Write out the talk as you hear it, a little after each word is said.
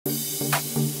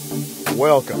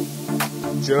Welcome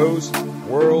to Joe's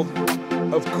World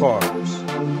of Cars.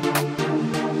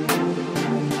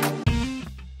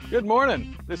 Good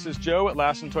morning. This is Joe at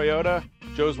Lassen Toyota,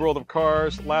 Joe's World of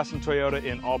Cars, Lassen Toyota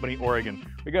in Albany, Oregon.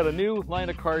 We got a new line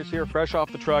of cars here fresh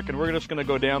off the truck, and we're just going to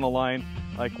go down the line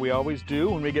like we always do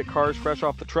when we get cars fresh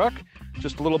off the truck.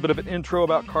 Just a little bit of an intro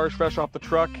about cars fresh off the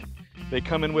truck. They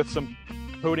come in with some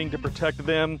coating to protect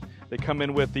them. They come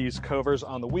in with these covers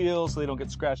on the wheels so they don't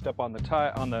get scratched up on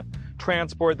the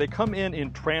transport. They come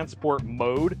in transport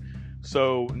mode,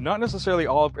 so not necessarily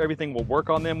everything will work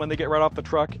on them when they get right off the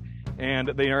truck, and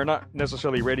they are not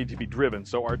necessarily ready to be driven.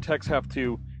 So our techs have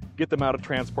to get them out of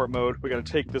transport mode. We got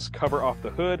to take this cover off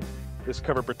the hood. This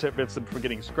cover prevents them from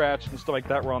getting scratched and stuff like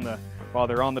that while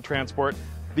they're on the transport.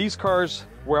 These cars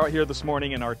were out here this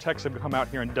morning, and our techs have come out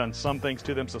here and done some things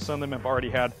to them. So some of them have already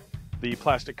had the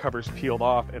plastic covers peeled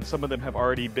off, and some of them have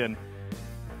already been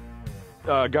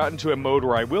gotten to a mode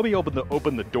where I will be able to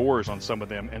open the doors on some of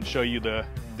them and show you the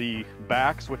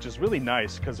backs, which is really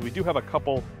nice because we do have a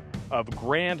couple of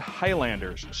Grand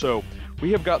Highlanders. So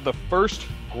we have got the first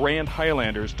Grand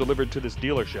Highlanders delivered to this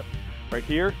dealership. Right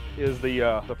here is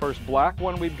the first black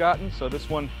one we've gotten. So this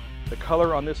one, the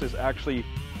color on this is actually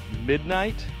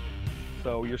Midnight.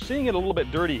 So you're seeing it a little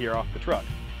bit dirty here off the truck.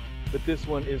 But this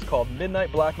one is called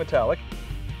Midnight Black Metallic.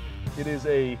 It is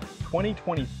a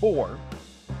 2024.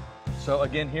 So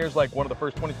again, here's like one of the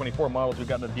first 2024 models we've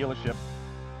got in the dealership.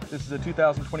 This is a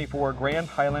 2024 Grand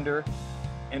Highlander,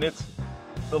 and it's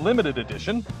the limited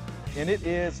edition, and it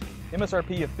is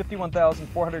MSRP of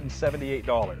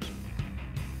 $51,478.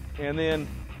 And then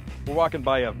we're walking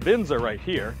by a Vensa right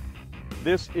here.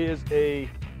 This is a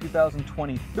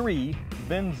 2023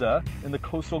 Vensa in the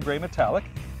Coastal Gray Metallic.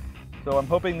 So I'm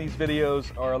hoping these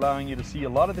videos are allowing you to see a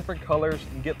lot of different colors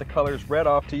and get the colors read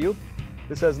off to you.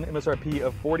 This has an MSRP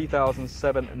of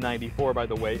 $40,794, by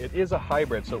the way. It is a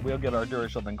hybrid, so we'll get our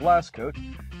Duracell and glass coat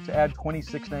to add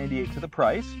 $26.98 to the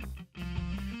price.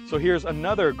 So here's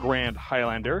another Grand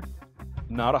Highlander.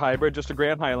 Not a hybrid, just a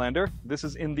Grand Highlander. This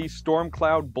is in the Storm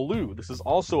Cloud Blue. This is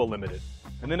also a limited.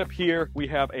 And then up here, we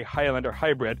have a Highlander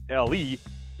Hybrid LE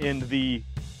in the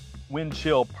Wind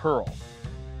Chill Pearl.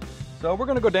 So we're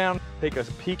gonna go down, take a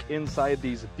peek inside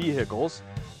these vehicles,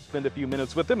 spend a few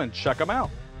minutes with them and check them out.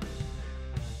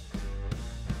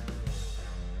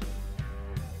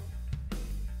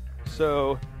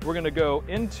 So we're gonna go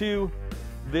into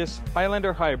this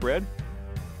Highlander Hybrid,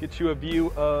 get you a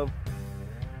view of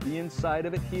the inside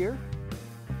of it here.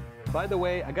 By the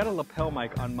way, I got a lapel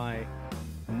mic on my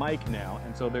mic now,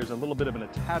 and so there's a little bit of an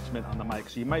attachment on the mic,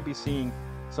 so you might be seeing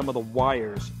some of the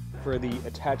wires for the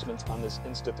attachments on this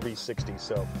Insta360.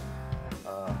 So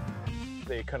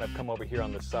they kind of come over here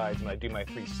on the sides, and I do my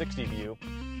 360 view.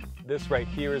 This right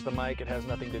here is the mic. It has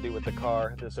nothing to do with the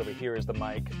car. This over here is the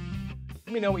mic.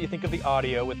 Let me know what you think of the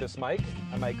audio with this mic.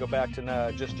 I might go back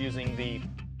to just using the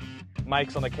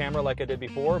mics on the camera like I did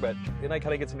before, but then I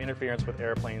kind of get some interference with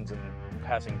airplanes and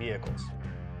passing vehicles.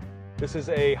 This is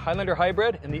a Highlander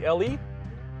Hybrid in the LE.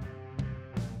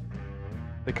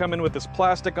 They come in with this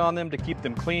plastic on them to keep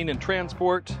them clean in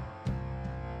transport.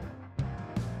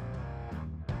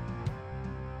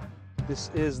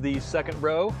 This is the second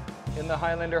row in the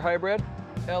Highlander Hybrid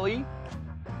LE.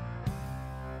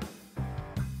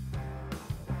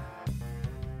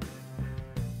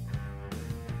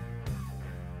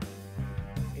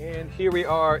 And here we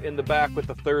are in the back with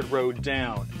the third row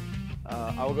down.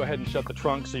 I will go ahead and shut the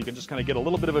trunk so you can just kind of get a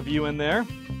little bit of a view in there.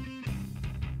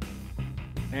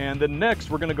 And then next,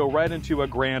 we're gonna go right into a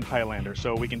Grand Highlander.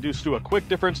 So we can just do a quick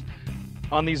difference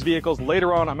on these vehicles.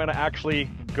 Later on, I'm gonna actually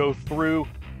go through,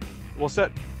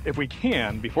 if we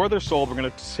can, before they're sold, we're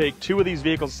gonna take two of these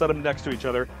vehicles, set them next to each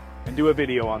other, and do a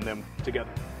video on them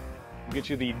together. We'll get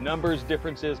you the numbers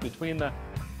differences between the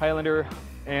Highlander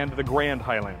and the Grand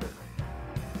Highlander.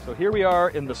 So here we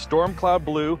are in the Storm Cloud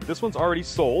Blue. This one's already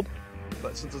sold,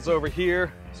 but since it's over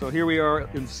here, so here we are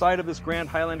inside of this Grand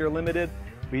Highlander Limited.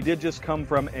 We did just come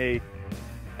from a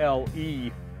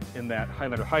LE in that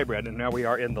Highlander Hybrid, and now we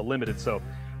are in the Limited. So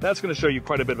that's going to show you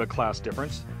quite a bit of a class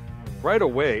difference. Right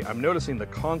away, I'm noticing the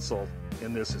console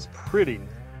in this is pretty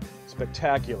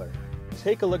spectacular.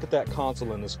 Take a look at that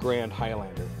console in this Grand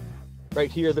Highlander.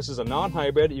 Right here, this is a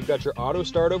non-hybrid. You've got your auto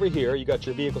start over here. You got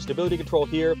your vehicle stability control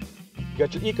here. You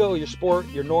got your eco, your sport,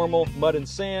 your normal, mud and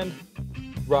sand,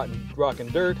 rock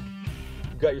and dirt.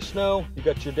 You've got your snow, you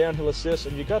got your downhill assist,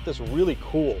 and you got this really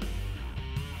cool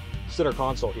center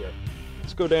console here.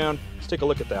 Let's go down, let's take a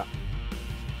look at that.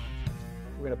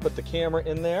 We're gonna put the camera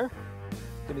in there.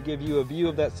 Gonna give you a view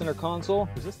of that center console.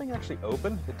 Does this thing actually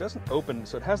open? It doesn't open,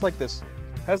 so it has like this,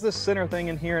 has this center thing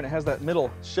in here, and it has that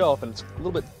middle shelf, and it's a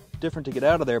little bit different to get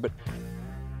out of there, but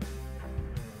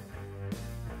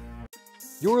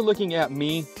you're looking at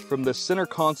me from the center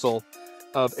console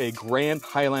of a Grand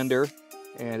Highlander,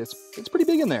 and it's pretty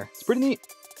big in there. It's pretty neat.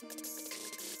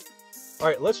 All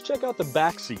right, let's check out the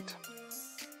back seat.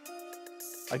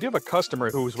 I do have a customer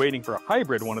who was waiting for a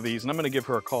hybrid one of these, and I'm gonna give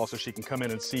her a call so she can come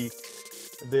in and see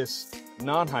this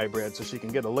non-hybrid so she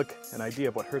can get an idea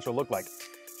of what hers will look like.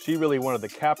 She really wanted the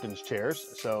captain's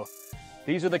chairs, so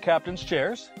these are the captain's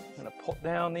chairs. I'm gonna pull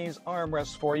down these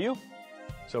armrests for you.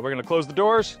 So we're gonna close the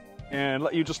doors and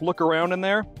let you just look around in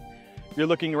there. You're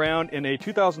looking around in a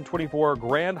 2024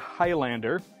 Grand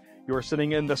Highlander. You're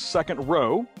sitting in the second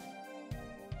row.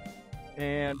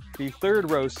 And the third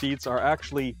row seats are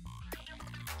actually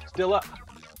still up.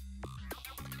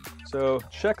 So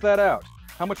check that out.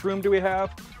 How much room do we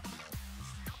have?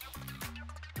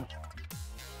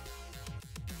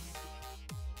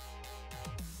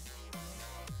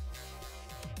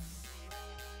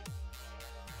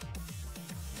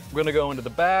 We're gonna go into the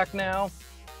back now.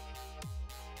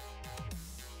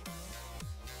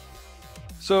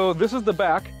 So this is the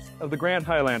back of the Grand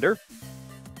Highlander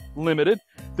Limited.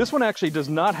 This one actually does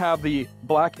not have the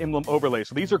black emblem overlay.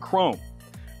 So these are chrome,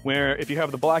 where if you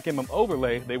have the black emblem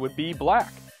overlay, they would be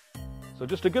black. So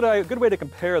just a good way to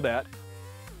compare that.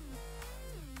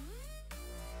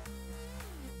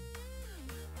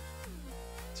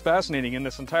 It's fascinating. In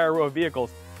this entire row of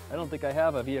vehicles, I don't think I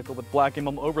have a vehicle with black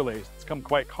emblem overlays. It's come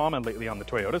quite common lately on the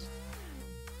Toyotas.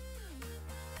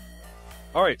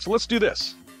 All right, so let's do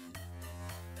this.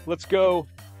 Let's go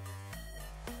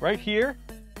right here.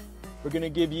 We're gonna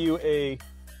give you a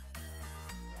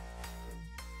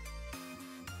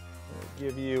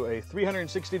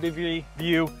 360-degree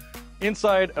view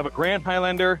inside of a Grand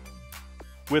Highlander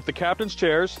with the captain's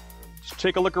chairs. Just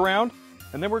take a look around,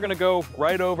 and then we're gonna go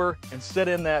right over and sit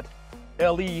in that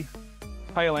LE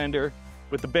Highlander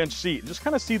with the bench seat. Just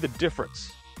kind of see the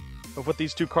difference of what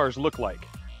these two cars look like.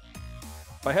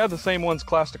 If I had the same ones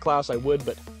class to class, I would,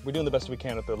 but we're doing the best we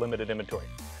can with the limited inventory.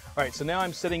 All right, so now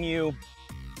I'm sitting you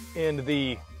in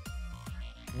the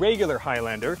regular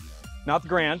Highlander, not the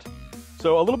Grand.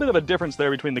 So a little bit of a difference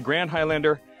there between the Grand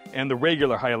Highlander and the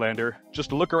regular Highlander, just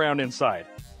to look around inside.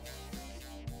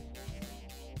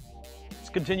 Let's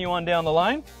continue on down the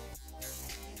line.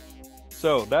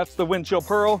 So that's the Wind Chill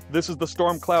Pearl. This is the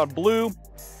Storm Cloud Blue.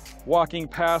 Walking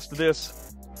past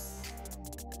this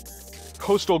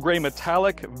Coastal Gray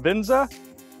Metallic Vensa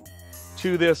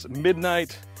to this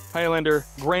Midnight Highlander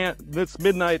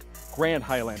Midnight Grand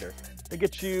Highlander. To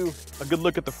get you a good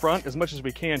look at the front as much as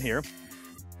we can here.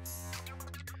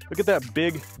 Look at that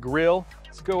big grille.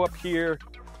 Let's go up here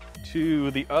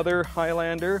to the other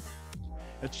Highlander.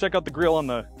 Let's check out the grille on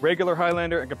the regular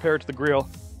Highlander and compare it to the grille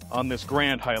on this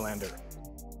Grand Highlander.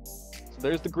 So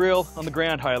there's the grille on the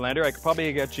Grand Highlander. I could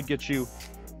probably get you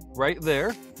right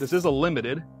there. This is a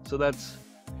limited, so that's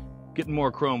getting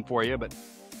more chrome for you, but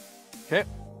okay.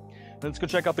 Let's go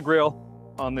check out the grille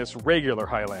on this regular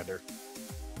Highlander.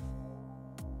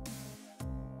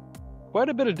 Quite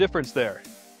a bit of difference there.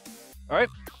 All right.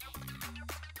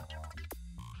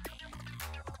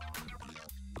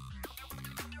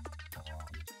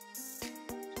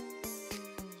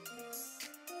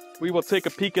 We will take a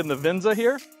peek in the Vensa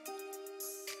here.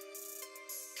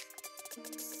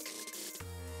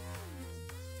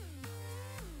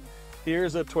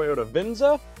 Here's a Toyota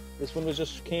Vensa. This one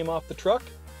just came off the truck.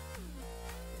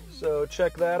 So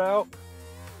check that out.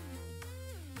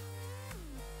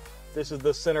 This is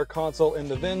the center console in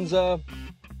the Vensa.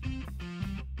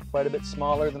 Quite a bit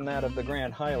smaller than that of the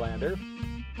Grand Highlander.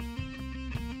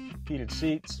 Heated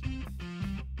seats.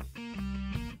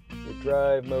 The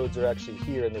drive modes are actually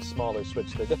here in this smaller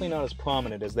switch. They're definitely not as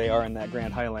prominent as they are in that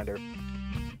Grand Highlander.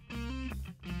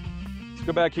 Let's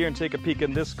go back here and take a peek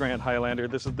in this Grand Highlander.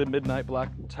 This is the Midnight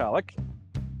Black Metallic.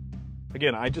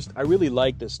 Again, I really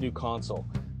like this new console.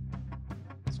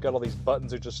 It's got all these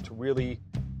buttons, are just really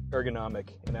ergonomic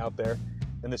and out there.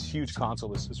 And this huge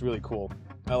console is really cool.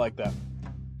 I like that.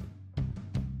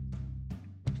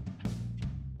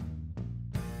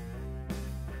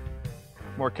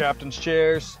 More captain's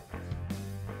chairs.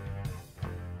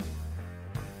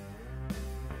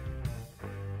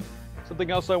 Something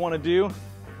else I want to do,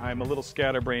 I'm a little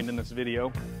scatterbrained in this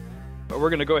video, but we're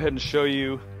going to go ahead and show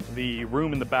you the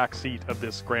room in the back seat of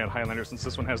this Grand Highlander, since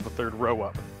this one has the third row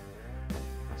up.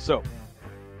 So,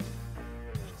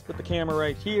 let's put the camera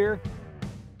right here.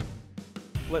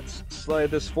 Let's slide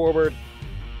this forward.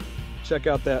 Check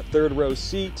out that third row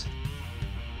seat.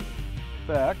 In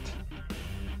fact,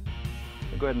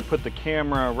 I'll go ahead and put the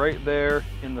camera right there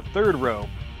in the third row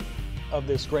of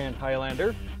this Grand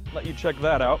Highlander. Let you check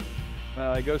that out.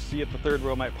 I go see it, the third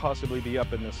row might possibly be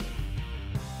up in this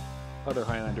other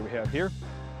Highlander we have here.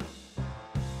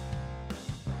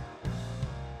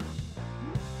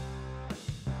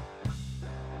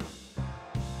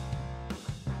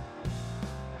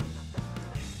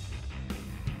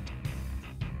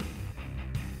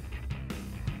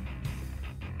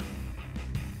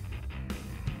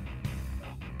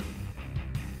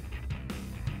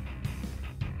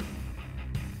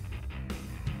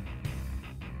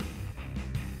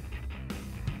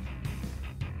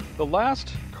 The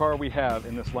last car we have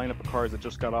in this lineup of cars that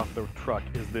just got off the truck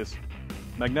is this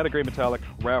magnetic gray metallic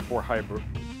RAV4 hybrid,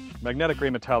 magnetic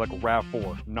gray metallic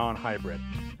RAV4 non-hybrid.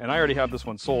 And I already have this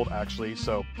one sold actually.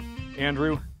 So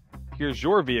Andrew, here's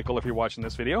your vehicle if you're watching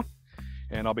this video,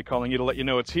 and I'll be calling you to let you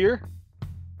know it's here.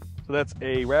 So that's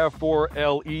a RAV4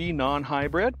 LE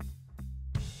non-hybrid.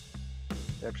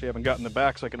 Actually haven't gotten the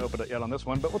back so I can open it yet on this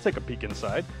one, but we'll take a peek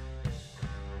inside.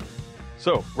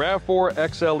 So RAV4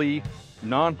 XLE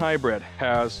non-hybrid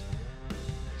has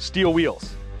steel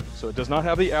wheels, so it does not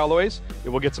have the alloys. It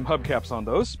will get some hubcaps on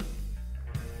those.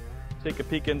 Take a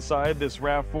peek inside this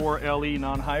RAV4 LE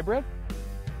non-hybrid.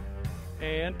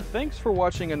 And thanks for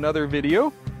watching another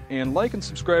video, and like and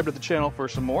subscribe to the channel for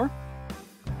some more.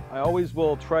 I always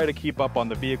will try to keep up on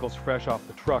the vehicles fresh off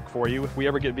the truck for you. If we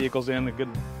ever get vehicles in, a good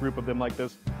group of them like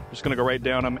this, I'm just gonna go right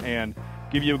down them and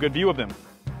give you a good view of them.